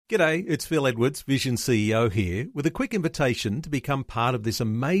G'day, it's Phil Edwards, Vision CEO here, with a quick invitation to become part of this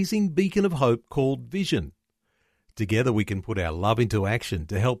amazing beacon of hope called Vision. Together we can put our love into action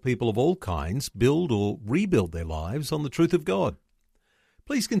to help people of all kinds build or rebuild their lives on the truth of God.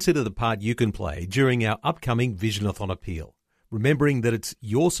 Please consider the part you can play during our upcoming Visionathon appeal, remembering that it's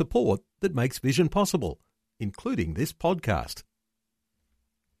your support that makes Vision possible, including this podcast.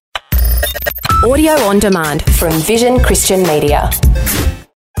 Audio on demand from Vision Christian Media.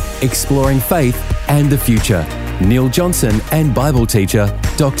 Exploring faith and the future. Neil Johnson and Bible teacher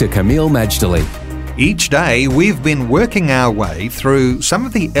Dr. Kameel Majdali. Each day we've been working our way through some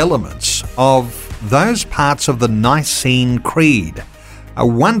of the elements of those parts of the Nicene Creed. A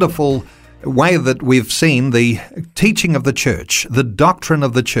wonderful way that we've seen the teaching of the church, the doctrine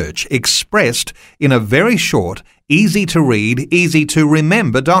of the church, expressed in a very short, easy to read, easy to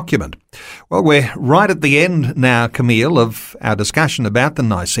remember document. Well, we're right at the end now, Kameel, of our discussion about the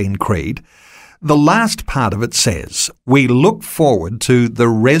Nicene Creed. The last part of it says, we look forward to the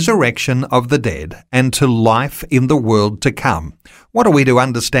resurrection of the dead and to life in the world to come. What are we to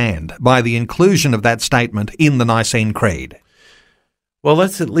understand by the inclusion of that statement in the Nicene Creed? Well,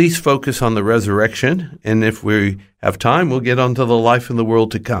 let's at least focus on the resurrection, and if we have time, we'll get onto the life in the world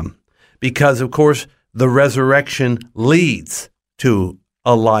to come. Because, of course, the resurrection leads to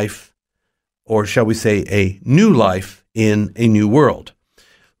a life, or shall we say a new life in a new world.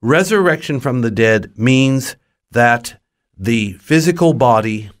 Resurrection from the dead means that the physical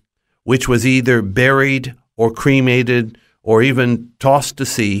body, which was either buried or cremated or even tossed to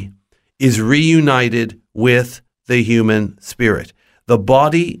sea, is reunited with the human spirit. The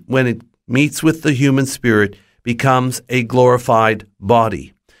body, when it meets with the human spirit, becomes a glorified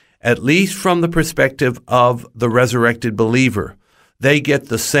body. At least from the perspective of the resurrected believer, they get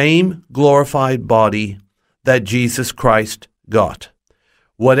the same glorified body that Jesus Christ got.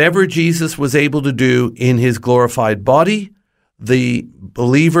 Whatever Jesus was able to do in his glorified body, the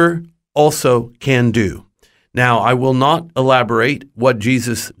believer also can do. Now, I will not elaborate what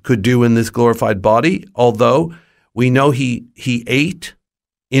Jesus could do in this glorified body, although we know he ate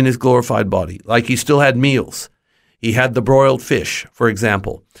in his glorified body, like he still had meals. He had the broiled fish, for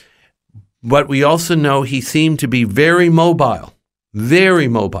example. But we also know he seemed to be very mobile, very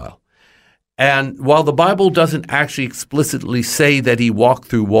mobile. And while the Bible doesn't actually explicitly say that he walked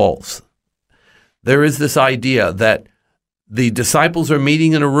through walls, there is this idea that the disciples are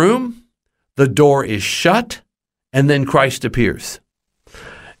meeting in a room, the door is shut, and then Christ appears.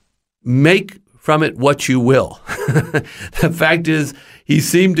 Make from it what you will. The fact is, he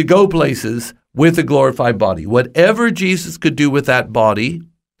seemed to go places with a glorified body. Whatever Jesus could do with that body,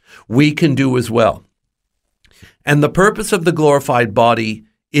 we can do as well. And the purpose of the glorified body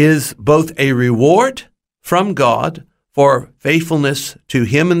is both a reward from God for faithfulness to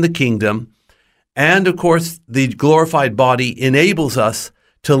him and the kingdom, and of course, the glorified body enables us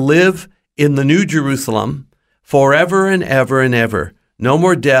to live in the New Jerusalem forever and ever and ever. No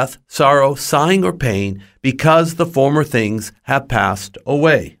more death, sorrow, sighing, or pain, because the former things have passed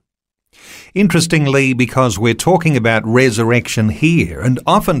away. Interestingly, because we're talking about resurrection here, and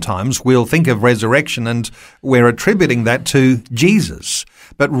oftentimes we'll think of resurrection and we're attributing that to Jesus.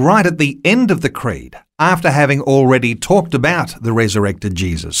 But right at the end of the creed, after having already talked about the resurrected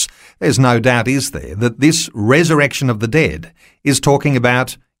Jesus, there's no doubt, is there, that this resurrection of the dead is talking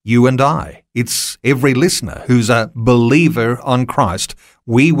about you and I. It's every listener who's a believer on Christ.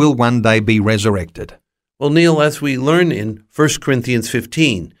 We will one day be resurrected. Well, Neil, as we learn in 1 Corinthians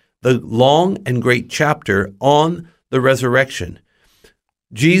 15, the long and great chapter on the resurrection,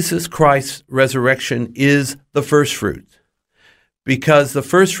 Jesus Christ's resurrection is the first fruit. Because the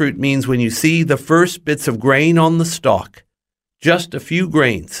first fruit means when you see the first bits of grain on the stalk, just a few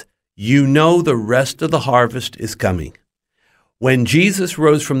grains, you know the rest of the harvest is coming. When Jesus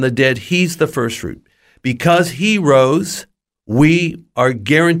rose from the dead, he's the first fruit. Because he rose, we are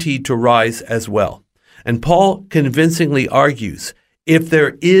guaranteed to rise as well. And Paul convincingly argues, if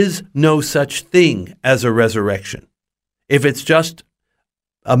there is no such thing as a resurrection, if it's just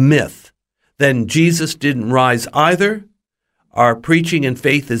a myth, then Jesus didn't rise either. Our preaching and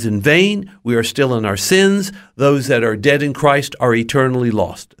faith is in vain. We are still in our sins. Those that are dead in Christ are eternally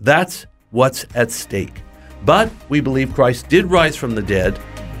lost. That's what's at stake. But we believe Christ did rise from the dead,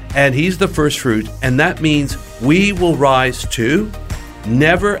 and he's the first fruit, and that means we will rise too,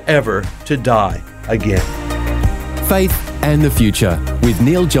 never ever to die again. Faith and the Future with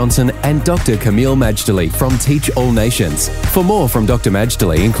Neil Johnson and Dr. Kameel Majdali from Teach All Nations. For more from Dr.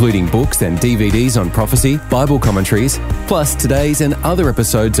 Majdali, including books and DVDs on prophecy, Bible commentaries, plus today's and other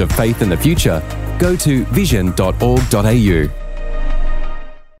episodes of Faith and the Future, go to vision.org.au.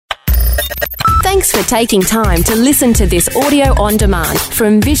 Thanks for taking time to listen to this audio on demand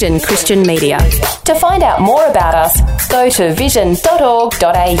from Vision Christian Media. To find out more about us, go to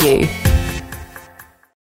vision.org.au.